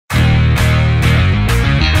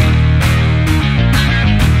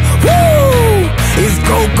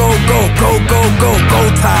go, go, go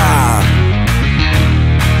time.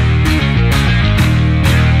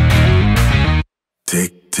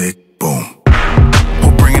 Tick, tick, boom.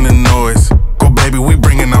 Who bringing the noise? Go baby, we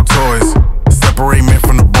bringing our toys. Separate men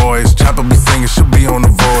from the boys. Chopper be singing, she'll be on the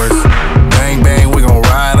voice. Bang, bang, we gon'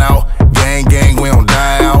 ride out. Gang, gang, we don't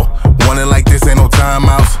die out. Want it like this, ain't no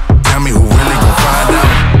timeouts. Tell me who really gon' find out.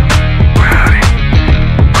 Rowdy,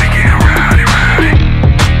 we get rowdy, rowdy.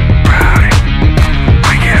 Rowdy,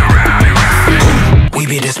 we get rowdy, rowdy. We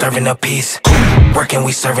be disturbing the peace. Working,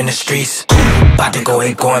 we serving the streets. About to go,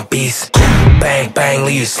 ain't going beast. Bang, bang,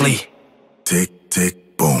 leave you sleep. Tick,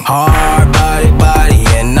 tick, boom. Hard body,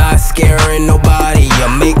 and not scaring nobody. You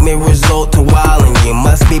make me resort to wildin'. You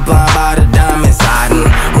must be blind by the diamonds. I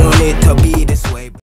done want it to be